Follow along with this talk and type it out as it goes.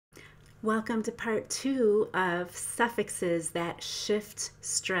Welcome to part 2 of suffixes that shift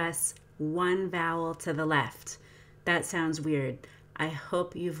stress one vowel to the left. That sounds weird. I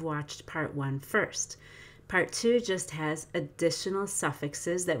hope you've watched part 1 first. Part 2 just has additional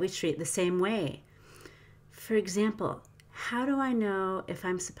suffixes that we treat the same way. For example, how do I know if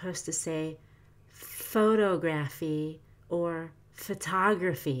I'm supposed to say photography or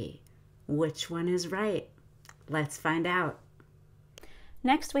photography? Which one is right? Let's find out.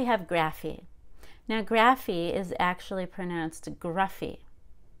 Next we have graphy. Now graphy is actually pronounced gruffy.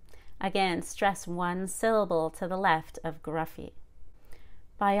 Again, stress one syllable to the left of gruffy.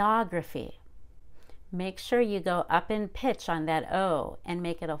 Biography. Make sure you go up in pitch on that O and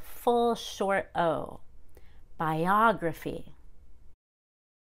make it a full short O. Biography.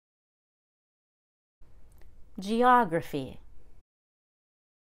 Geography.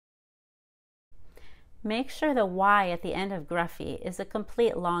 Make sure the Y at the end of gruffy is a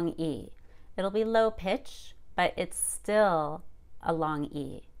complete long E. It'll be low pitch, but it's still a long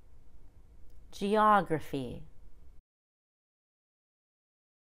E. Geography.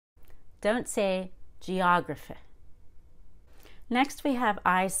 Don't say geography. Next we have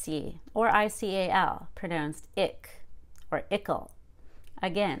IC or ICAL, pronounced ick or ickle.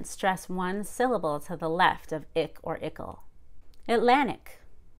 Again, stress one syllable to the left of ick or ickle. Atlantic.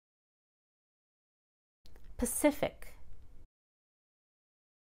 Pacific.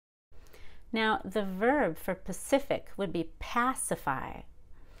 Now, the verb for Pacific would be pacify.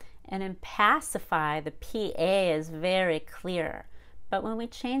 And in pacify, the PA is very clear. But when we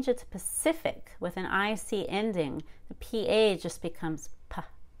change it to Pacific with an IC ending, the PA just becomes P,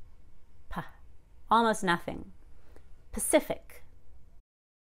 P. Almost nothing. Pacific.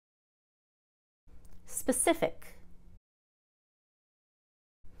 Specific.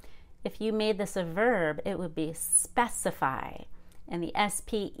 If you made this a verb, it would be specify. And the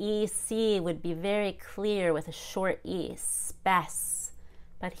SPEC would be very clear with a short E, spec.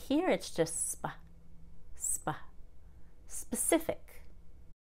 But here it's just sp, sp. Specific.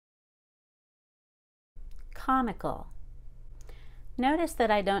 Comical. Notice that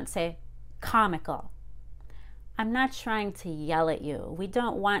I don't say comical. I'm not trying to yell at you. We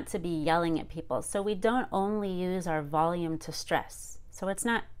don't want to be yelling at people, so we don't only use our volume to stress. So it's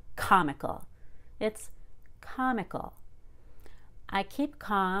not comical. It's comical. I keep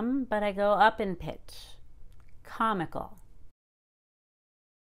calm, but I go up in pitch. Comical.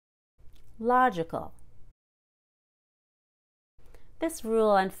 Logical. This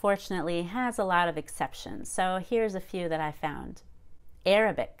rule, unfortunately, has a lot of exceptions, so here's a few that I found.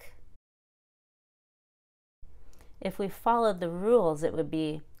 Arabic. If we followed the rules, it would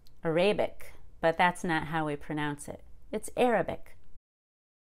be Arabic, but that's not how we pronounce it. It's Arabic.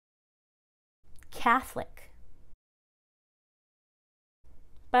 Catholic.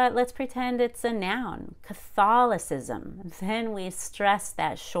 But let's pretend it's a noun, Catholicism. Then we stress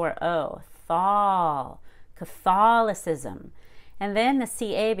that short O, thal, Catholicism. And then the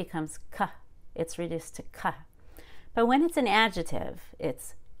CA becomes K, it's reduced to K. But when it's an adjective,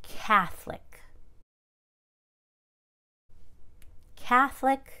 it's Catholic.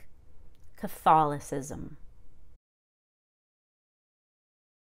 Catholic, Catholicism.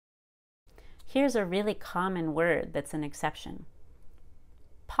 Here's a really common word that's an exception.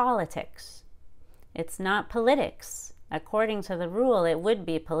 Politics. It's not politics. According to the rule, it would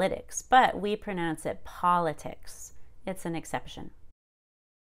be politics, but we pronounce it politics. It's an exception.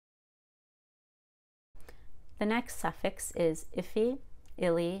 The next suffix is iffy,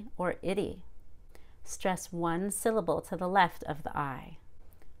 illy, or itty. Stress one syllable to the left of the I.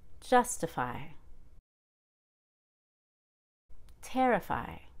 Justify.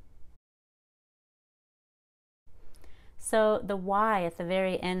 Terrify. So the Y at the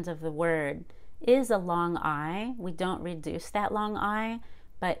very end of the word is a long I. We don't reduce that long I,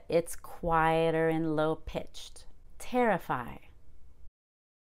 but it's quieter and low-pitched. Terrify.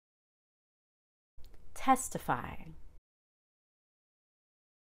 Testify.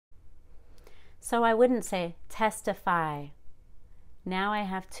 So I wouldn't say testify. Now I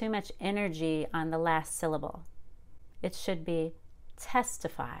have too much energy on the last syllable. It should be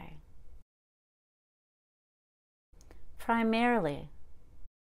testify. Primarily.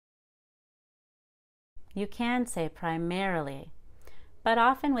 You can say primarily, but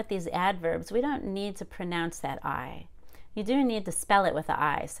often with these adverbs, we don't need to pronounce that I. You do need to spell it with the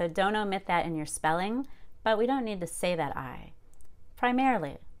I, so don't omit that in your spelling, but we don't need to say that I.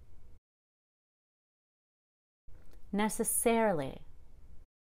 Primarily. Necessarily.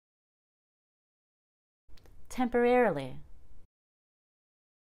 Temporarily.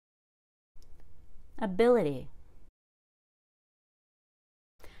 Ability.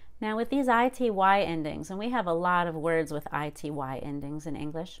 Now with these ITY endings, and we have a lot of words with ITY endings in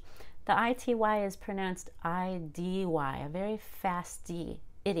English, the ITY is pronounced IDY, a very fast D,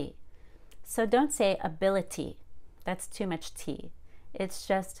 itty. So don't say ability, that's too much T. It's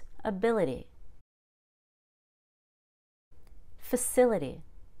just ability. Facility.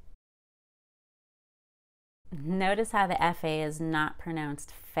 Notice how the FA is not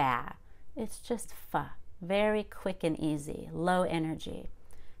pronounced fa. It's just fa. Very quick and easy, low energy.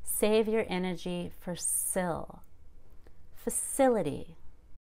 Save your energy for sill. Facility.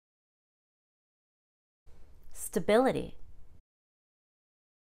 Stability.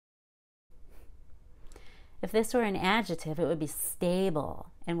 If this were an adjective, it would be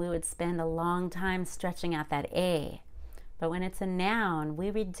stable, and we would spend a long time stretching out that A. But when it's a noun,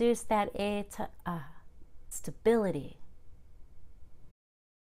 we reduce that A to A. Stability.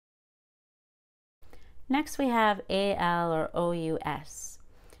 Next we have AL or OUS.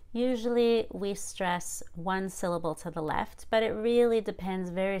 Usually we stress one syllable to the left, but it really depends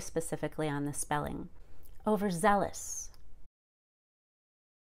very specifically on the spelling. Overzealous.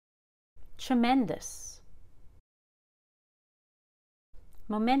 Tremendous.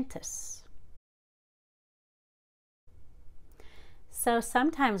 Momentous. So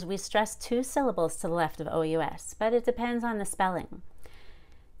sometimes we stress two syllables to the left of OUS, but it depends on the spelling.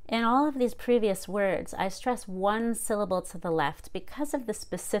 In all of these previous words, I stress one syllable to the left because of the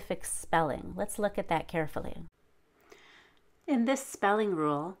specific spelling. Let's look at that carefully. In this spelling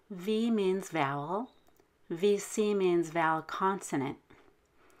rule, V means vowel, VC means vowel consonant.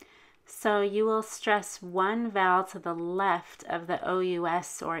 So you will stress one vowel to the left of the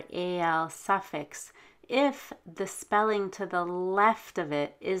OUS or AL suffix if the spelling to the left of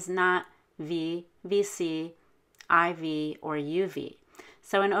it is not V, VC, IV, or UV.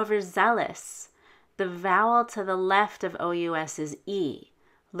 So in overzealous, the vowel to the left of OUS is E.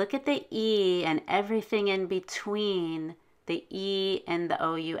 Look at the E and everything in between the E and the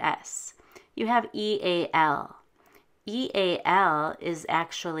OUS. You have EAL. EAL is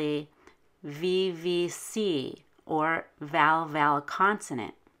actually VVC, or vowel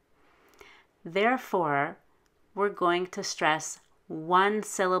consonant. Therefore, we're going to stress one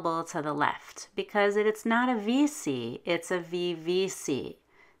syllable to the left because it's not a VC, it's a VVC.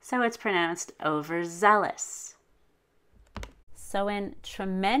 So it's pronounced overzealous. So in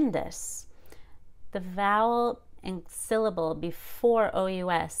tremendous, the vowel and syllable before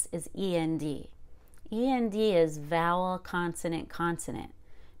OUS is END. END is vowel consonant consonant.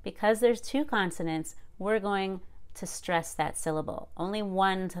 Because there's two consonants, we're going to stress that syllable. Only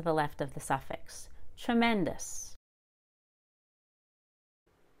one to the left of the suffix. Tremendous.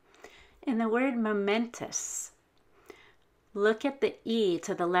 In the word momentous, look at the E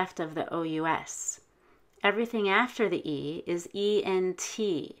to the left of the OUS. Everything after the E is ENT.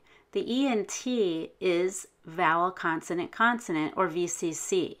 The ENT is vowel consonant consonant, or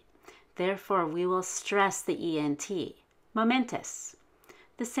VCC. Therefore, we will stress the ENT. Momentous.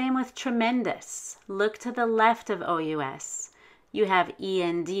 The same with tremendous. Look to the left of OUS. You have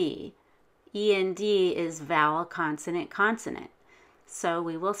END. END is vowel consonant consonant. So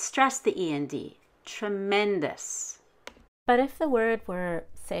we will stress the END. Tremendous. But if the word were,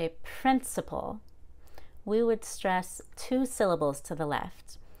 say, principal, we would stress two syllables to the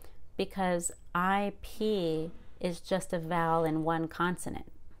left because IP is just a vowel and one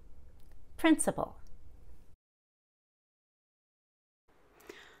consonant. Principal.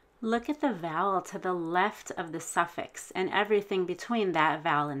 Look at the vowel to the left of the suffix and everything between that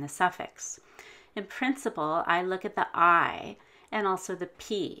vowel and the suffix. In principle, I look at the I and also the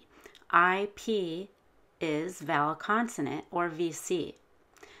P. IP is vowel consonant, or VC.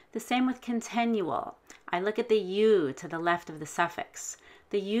 The same with continual. I look at the U to the left of the suffix.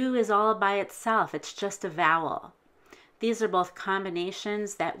 The U is all by itself, it's just a vowel. These are both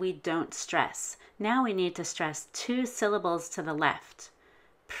combinations that we don't stress. Now we need to stress two syllables to the left.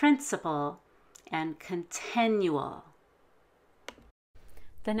 Principal and continual.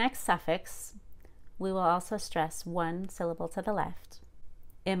 The next suffix, we will also stress one syllable to the left.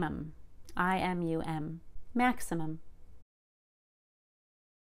 Imum, I-M-U-M, maximum.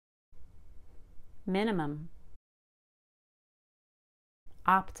 Minimum.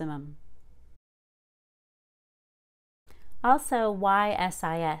 Optimum. Also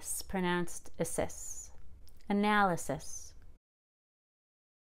YSIS, pronounced assist. Analysis.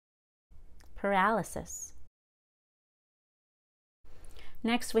 Paralysis.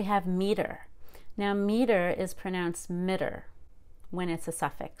 Next we have meter. Now meter is pronounced mitter when it's a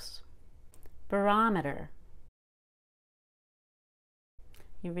suffix. Barometer.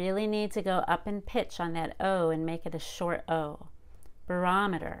 You really need to go up in pitch on that O and make it a short O.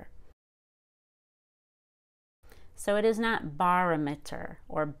 barometer. So it is not barometer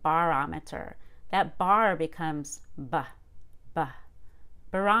or barometer. That bar becomes ba, ba.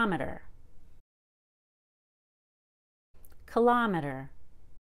 Barometer. Kilometer.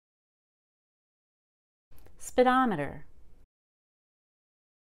 Speedometer.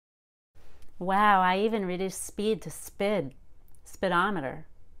 Wow, I even reduced speed to spid. Speedometer.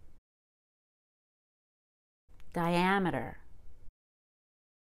 Diameter.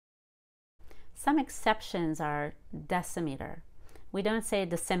 Some exceptions are decimeter. We don't say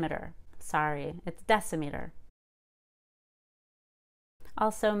decimeter. Sorry, it's decimeter.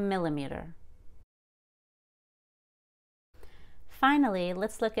 Also millimeter. Finally,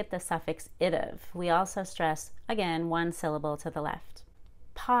 let's look at the suffix itive. We also stress, again, one syllable to the left.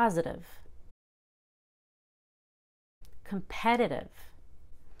 Positive. Competitive.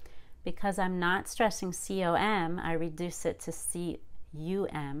 Because I'm not stressing C-O-M, I reduce it to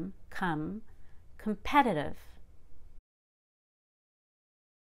C-U-M, come. Competitive.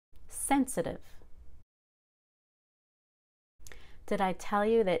 Sensitive. Did I tell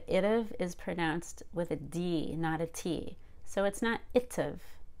you that itive is pronounced with a D, not a T? So it's not itive,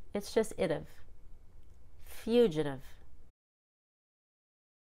 it's just itive. Fugitive.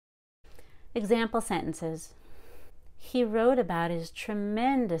 Example sentences. He wrote about his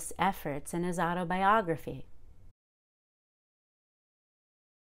tremendous efforts in his autobiography.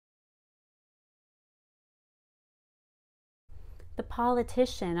 The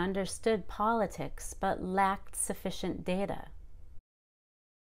politician understood politics but lacked sufficient data.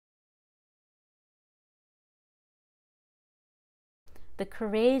 The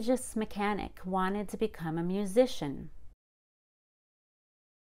courageous mechanic wanted to become a musician.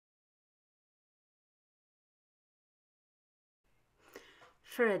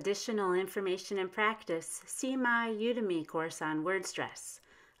 For additional information and practice, see my Udemy course on word stress.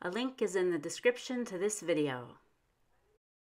 A link is in the description to this video.